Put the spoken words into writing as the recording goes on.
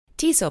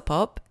Teasel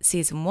Pop,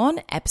 Season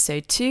 1,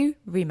 Episode 2,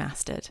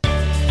 Remastered.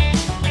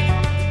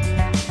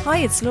 Hi,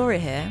 it's Laura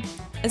here.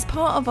 As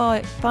part of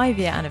our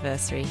 5-year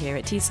anniversary here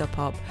at Teasel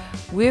Pop,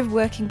 we're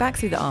working back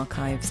through the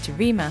archives to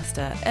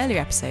remaster earlier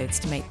episodes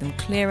to make them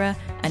clearer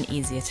and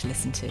easier to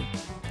listen to.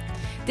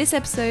 This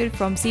episode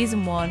from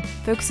Season 1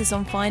 focuses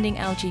on finding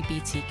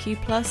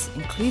LGBTQ+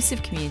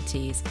 inclusive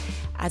communities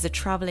as a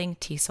travelling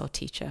TESOL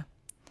teacher.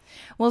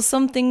 While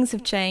some things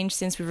have changed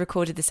since we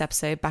recorded this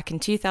episode back in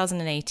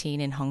 2018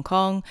 in Hong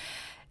Kong,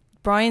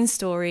 Bryan's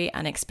story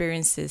and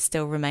experiences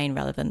still remain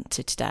relevant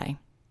to today.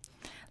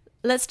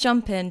 Let's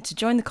jump in to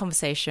join the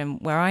conversation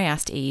where I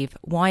asked Eve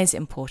why is it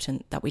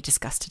important that we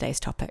discuss today's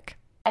topic.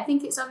 I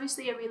think it's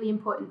obviously a really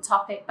important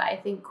topic, but I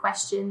think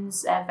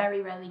questions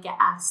very rarely get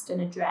asked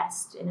and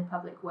addressed in a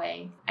public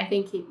way. I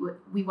think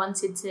we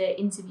wanted to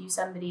interview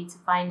somebody to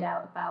find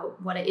out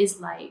about what it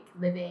is like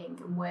living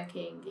and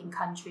working in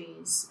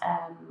countries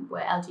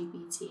where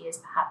LGBT is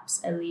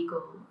perhaps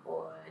illegal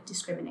or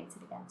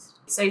discriminated against.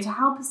 So to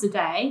help us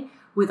today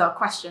with our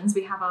questions,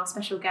 we have our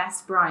special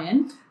guest,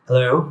 Bryan.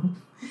 Hello.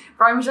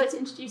 Bryan, would you like to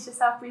introduce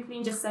yourself briefly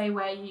and just say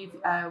where you've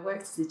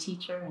worked as a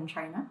teacher and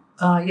trainer?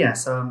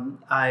 Yes,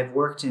 I've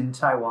worked in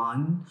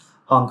Taiwan,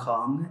 Hong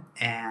Kong,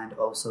 and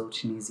also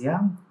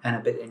Tunisia, and a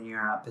bit in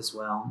Europe as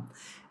well,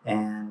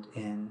 and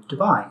in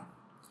Dubai.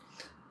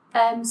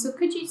 So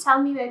could you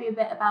tell me maybe a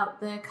bit about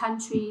the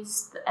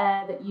countries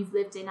that you've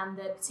lived in and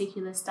the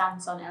particular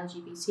stance on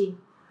LGBT?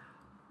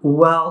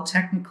 Well,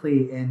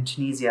 technically in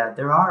Tunisia,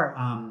 there are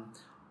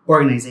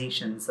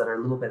organizations that are a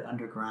little bit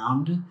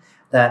underground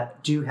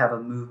that do have a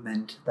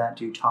movement that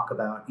do talk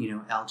about,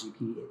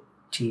 LGBT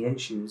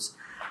issues.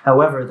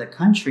 However, the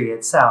country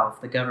itself,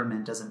 the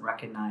government doesn't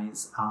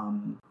recognize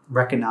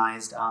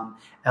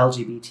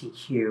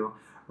LGBTQ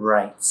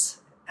rights,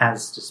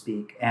 as to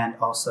speak, and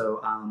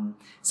also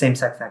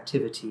same-sex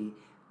activity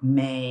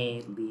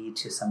may lead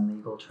to some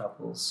legal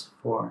troubles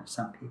for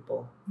some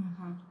people.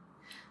 Mm-hmm.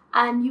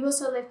 And you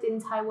also lived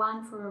in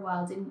Taiwan for a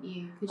while, didn't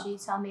you? Could you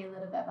tell me a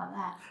little bit about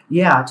that?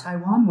 Yeah,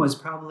 Taiwan was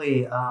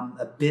probably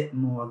a bit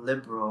more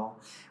liberal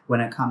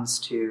when it comes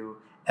to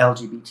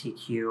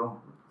LGBTQ.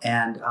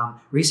 And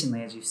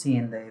recently, as you've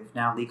seen, they've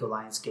now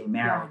legalized gay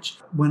marriage.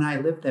 Yeah. When I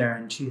lived there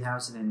in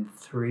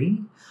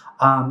 2003,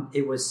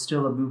 it was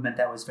still a movement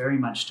that was very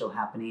much still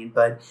happening,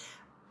 but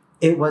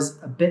it was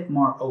a bit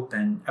more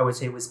open. I would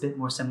say it was a bit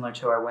more similar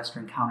to our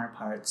Western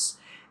counterparts.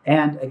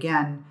 And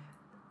again,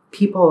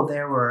 people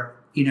there were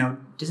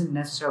didn't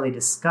necessarily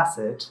discuss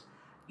it,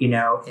 in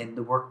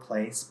the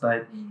workplace,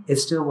 but it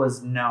still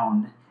was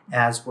known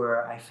as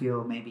where I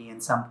feel maybe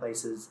in some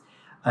places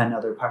in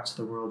other parts of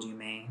the world you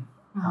may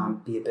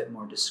be a bit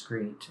more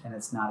discreet, and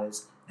it's not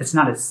as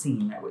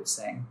seen, I would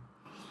say.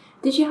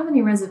 Did you have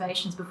any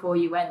reservations before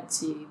you went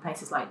to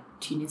places like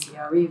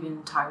Tunisia or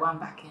even Taiwan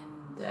back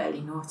in the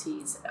early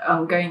noughties,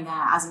 going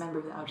there as a member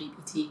of the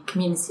LGBT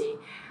community,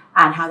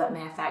 and how that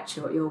may affect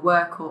your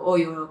work or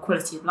your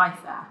quality of life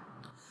there?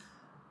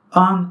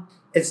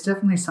 It's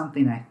definitely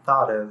something I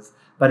thought of,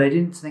 but I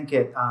didn't think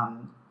it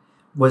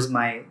was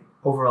my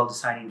overall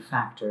deciding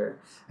factor.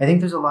 I think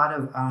there's a lot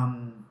of,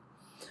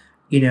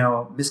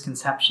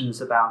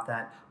 misconceptions about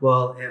that.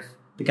 Well, if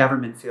the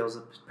government feels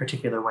a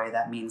particular way,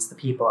 that means the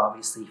people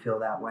obviously feel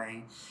that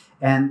way.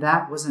 And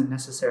that wasn't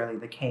necessarily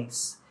the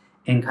case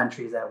in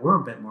countries that were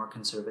a bit more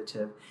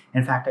conservative.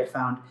 In fact, I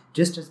found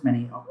just as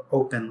many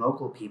open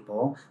local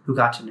people who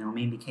got to know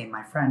me, became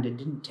my friend, and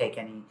didn't take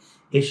any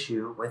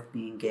issue with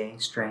being gay,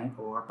 straight,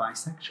 or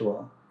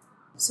bisexual.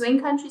 So in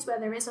countries where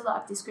there is a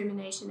lot of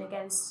discrimination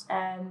against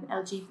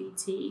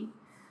LGBT,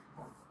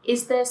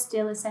 is there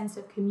still a sense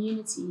of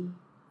community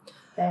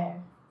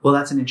there? Well,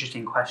 that's an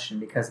interesting question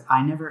because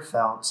I never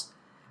felt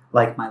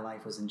like my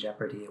life was in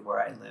jeopardy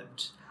where I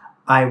lived.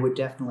 I would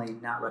definitely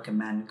not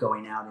recommend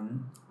going out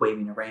and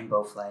waving a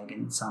rainbow flag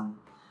in some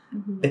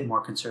bit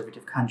more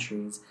conservative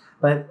countries.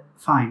 But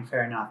fine,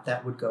 fair enough.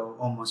 That would go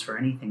almost for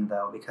anything,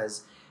 though,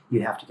 because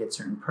you have to get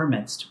certain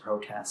permits to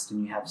protest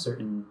and you have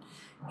certain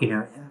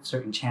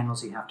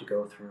channels you have to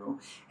go through.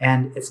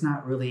 And it's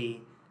not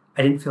really,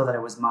 I didn't feel that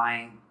it was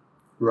my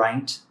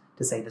right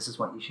to say this is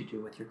what you should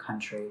do with your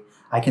country.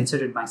 I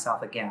considered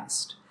myself a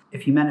guest.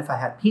 If I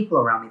had people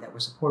around me that were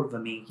supportive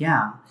of me,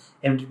 yeah.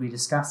 And did we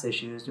discuss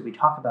issues? Did we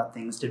talk about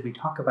things? Did we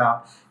talk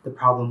about the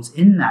problems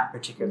in that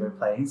particular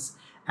place?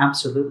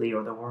 Absolutely.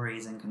 Or the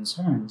worries and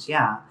concerns,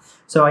 yeah.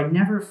 So I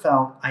never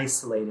felt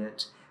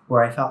isolated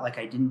where I felt like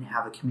I didn't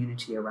have a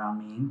community around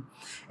me.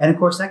 And of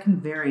course, that can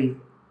vary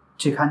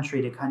to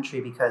country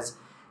because,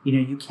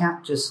 you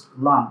can't just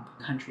lump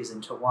countries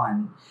into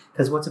one.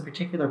 Because what's a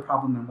particular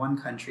problem in one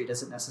country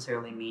doesn't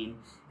necessarily mean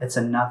it's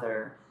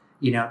another.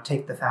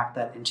 Take the fact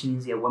that in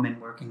Tunisia, women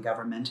work in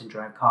government and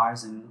drive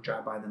cars and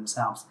drive by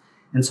themselves.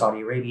 In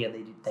Saudi Arabia,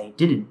 they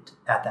didn't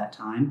at that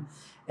time.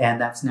 And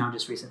that's now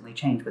just recently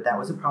changed. But that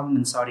was a problem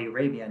in Saudi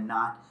Arabia,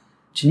 not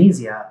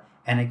Tunisia.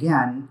 And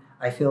again,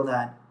 I feel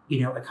that,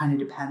 it kind of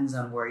depends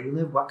on where you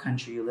live, what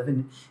country you live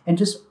in, and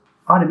just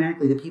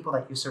automatically the people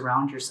that you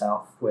surround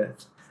yourself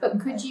with. But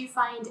could you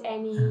find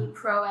any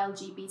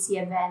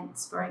pro-LGBT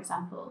events, for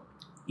example?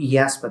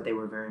 Yes, but they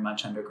were very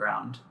much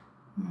underground.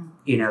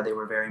 You know, they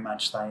were very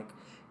much like,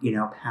 you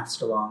know,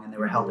 passed along, and they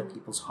were held at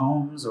people's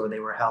homes, or they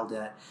were held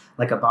at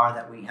like a bar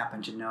that we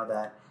happened to know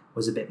that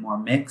was a bit more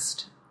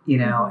mixed, you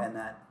know, and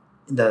that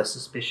the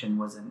suspicion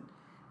wasn't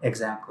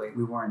exactly,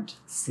 we weren't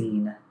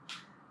seen,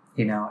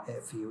 you know,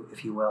 if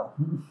you will.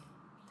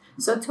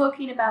 So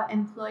talking about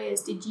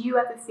employers, did you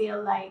ever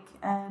feel like,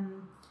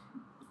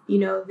 you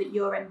know, that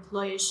your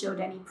employers showed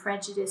any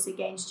prejudice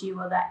against you,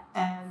 or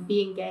that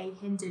being gay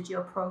hindered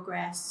your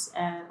progress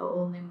at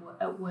all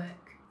at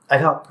work? I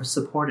felt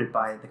supported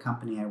by the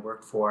company I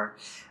worked for.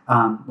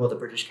 Well, the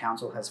British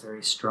Council has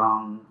very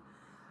strong,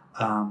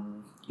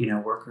 you know,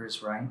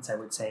 workers' rights, I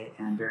would say,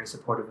 and very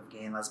supportive of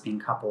gay and lesbian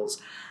couples.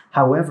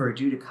 However,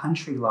 due to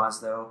country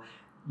laws, though,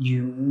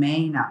 you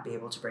may not be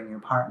able to bring your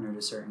partner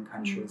to certain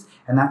countries.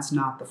 And that's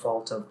not the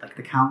fault of like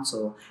the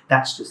council.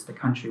 That's just the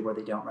country where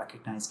they don't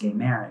recognize gay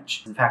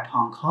marriage. In fact,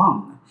 Hong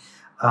Kong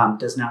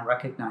does not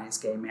recognize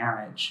gay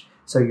marriage.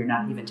 So you're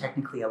not even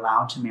technically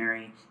allowed to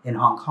marry in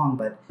Hong Kong.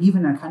 But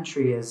even a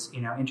country as,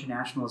 you know,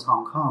 international as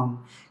Hong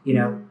Kong, you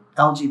know,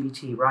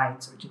 LGBT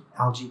rights or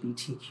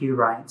LGBTQ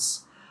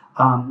rights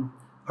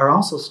are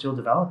also still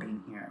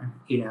developing here,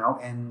 you know,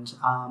 and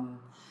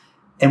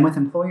with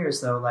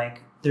employers though,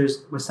 like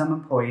with some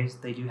employees,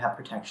 they do have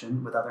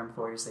protection. With other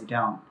employers, they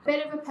don't.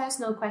 Bit of a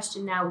personal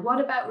question now. What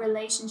about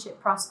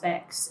relationship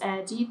prospects?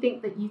 Do you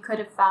think that you could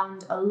have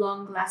found a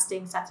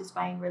long-lasting,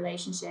 satisfying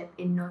relationship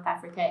in North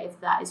Africa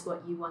if that is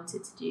what you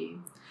wanted to do?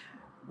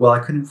 Well, I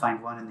couldn't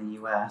find one in the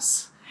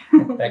US.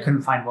 I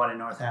couldn't find one in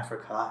North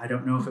Africa. I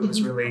don't know if it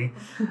was really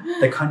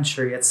the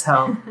country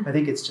itself. I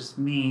think it's just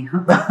me.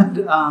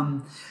 But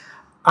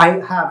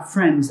I have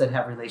friends that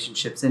have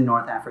relationships in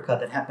North Africa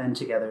that have been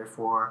together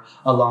for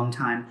a long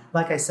time.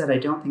 Like I said, I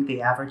don't think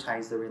they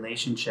advertise the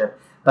relationship,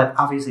 but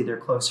obviously they're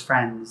close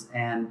friends,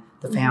 and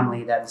the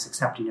family that is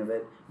accepting of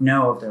it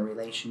know of their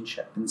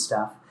relationship and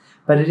stuff.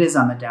 But it is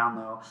on the down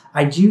low.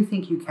 I do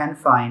think you can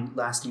find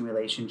lasting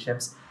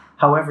relationships.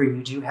 However,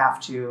 you do have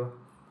to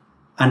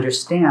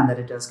understand that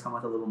it does come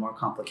with a little more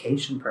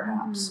complication,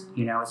 perhaps.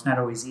 You know, it's not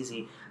always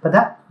easy. But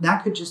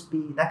that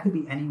could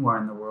be anywhere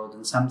in the world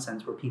in some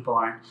sense, where people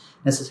aren't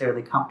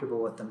necessarily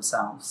comfortable with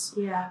themselves.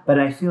 Yeah. But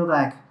I feel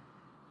like,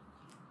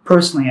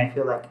 personally,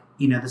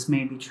 you know, this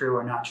may be true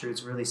or not true,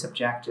 it's really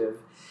subjective,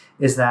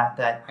 is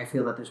that I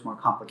feel that there's more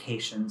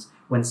complications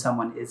when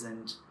someone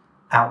isn't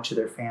out to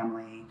their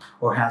family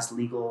or has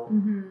legal,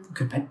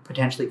 could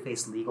potentially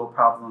face legal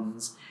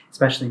problems,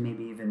 especially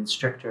maybe even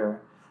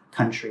stricter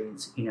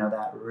countries, you know,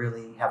 that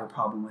really have a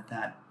problem with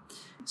that.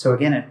 So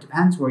again, it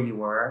depends where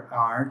you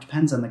are,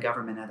 depends on the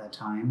government at that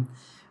time.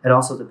 It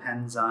also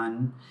depends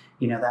on,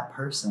 you know, that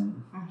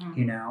person,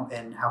 you know,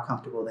 and how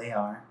comfortable they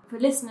are. For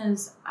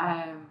listeners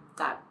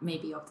that may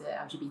be of the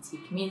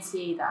LGBT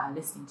community that are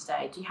listening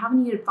today, do you have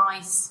any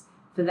advice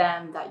for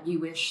them that you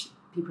wish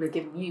people had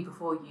given you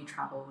before you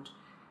travelled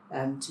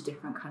to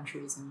different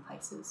countries and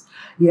places?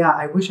 Yeah,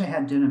 I wish I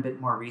had done a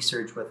bit more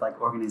research with like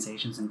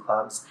organizations and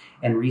clubs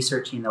and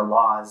researching the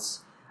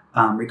laws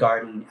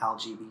regarding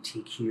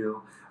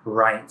LGBTQ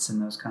rights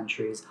in those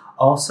countries.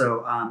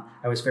 Also,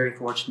 I was very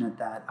fortunate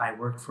that I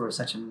worked for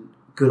such a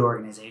good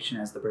organization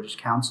as the British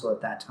Council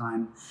at that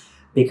time,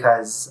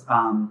 because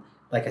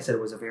like I said,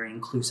 it was a very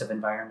inclusive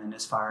environment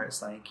as far as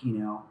like, you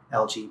know,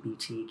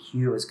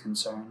 LGBTQ is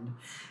concerned.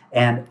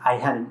 And I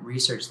hadn't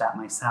researched that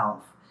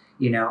myself.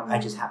 You know, I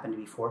just happened to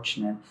be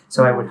fortunate.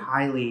 So I would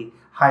highly,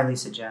 highly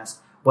suggest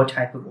what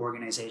type of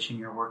organization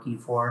you're working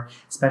for,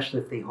 especially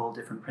if they hold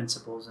different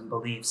principles and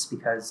beliefs,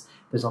 because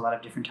there's a lot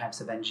of different types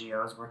of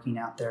NGOs working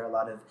out there, a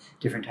lot of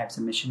different types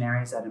of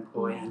missionaries that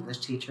employ English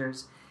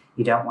teachers.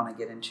 You don't want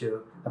to get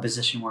into a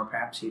position where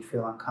perhaps you'd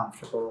feel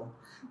uncomfortable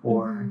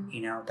or,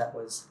 you know, that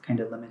was kind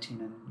of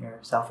limiting in your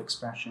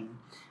self-expression,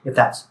 if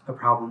that's a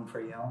problem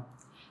for you.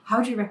 How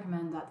would you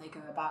recommend that they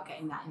go about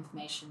getting that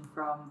information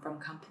from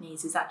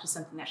companies? Is that just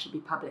something that should be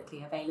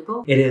publicly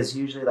available? It is.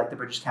 Usually, like the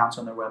British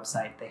Council on their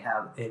website, they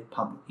have it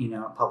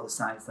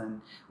publicized,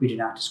 and we do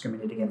not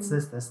discriminate against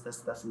this,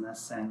 and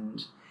this.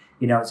 And,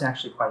 you know, it's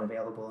actually quite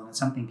available. And it's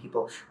something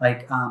people,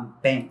 like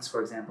banks,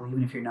 for example,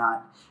 even if you're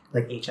not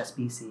like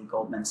HSBC,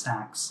 Goldman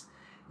Sachs,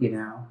 you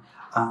know,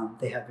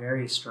 they have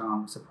very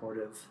strong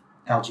supportive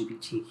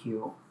LGBTQ,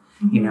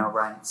 you know,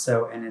 rights.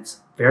 So, and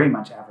it's very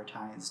much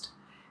advertised,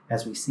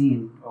 as we've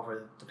seen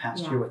over the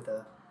past year with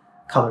the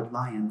colored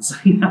lions.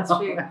 You know?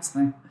 That's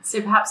true.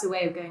 So perhaps a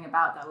way of going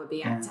about that would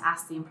be to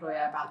ask the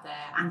employer about their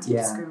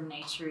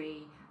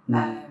anti-discriminatory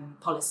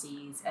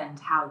policies and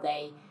how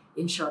they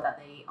ensure that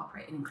they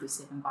operate an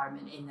inclusive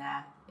environment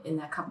in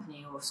their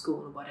company or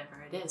school or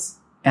whatever it is.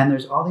 And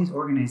there's all these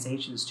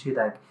organizations too,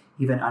 like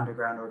even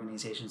underground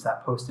organizations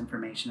that post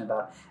information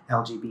about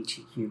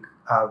LGBTQ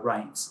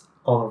rights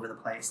all over the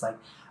place. Like,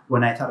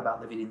 when I thought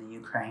about living in the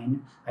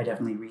Ukraine, I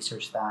definitely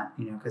researched that,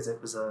 you know, because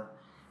it was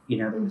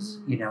there was,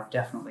 you know,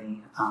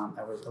 definitely,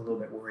 I was a little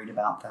bit worried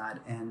about that.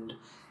 And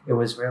it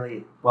was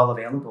really well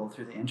available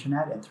through the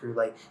internet and through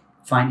like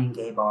finding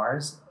gay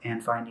bars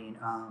and finding,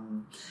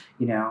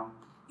 you know,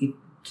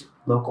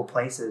 local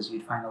places,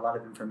 you'd find a lot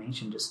of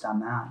information just on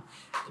that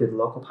through the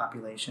local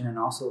population, and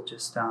also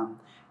just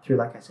through,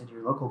 like I said,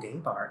 your local gay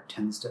bar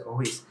tends to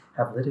always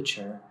have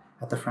literature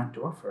at the front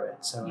door for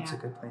it. So it's a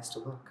good place to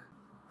look.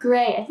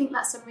 Great. I think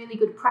that's some really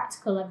good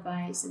practical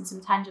advice and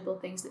some tangible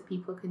things that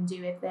people can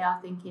do if they are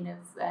thinking of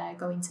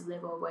going to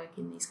live or work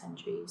in these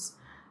countries.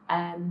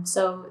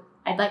 So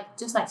I'd like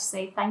to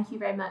say thank you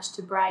very much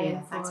to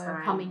Bryan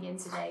for coming in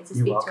today to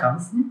speak to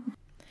us.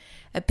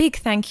 A big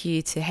thank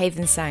you to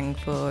Haven Sang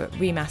for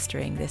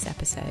remastering this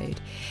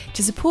episode.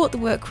 To support the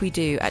work we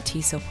do at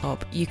TESOL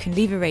Pop, you can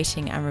leave a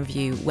rating and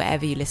review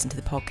wherever you listen to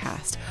the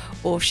podcast,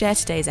 or share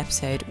today's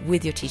episode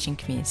with your teaching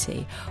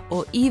community,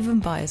 or even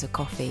buy us a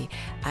coffee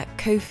at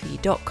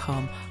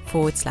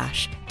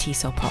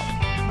ko-fi.com/TESOL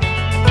Pop.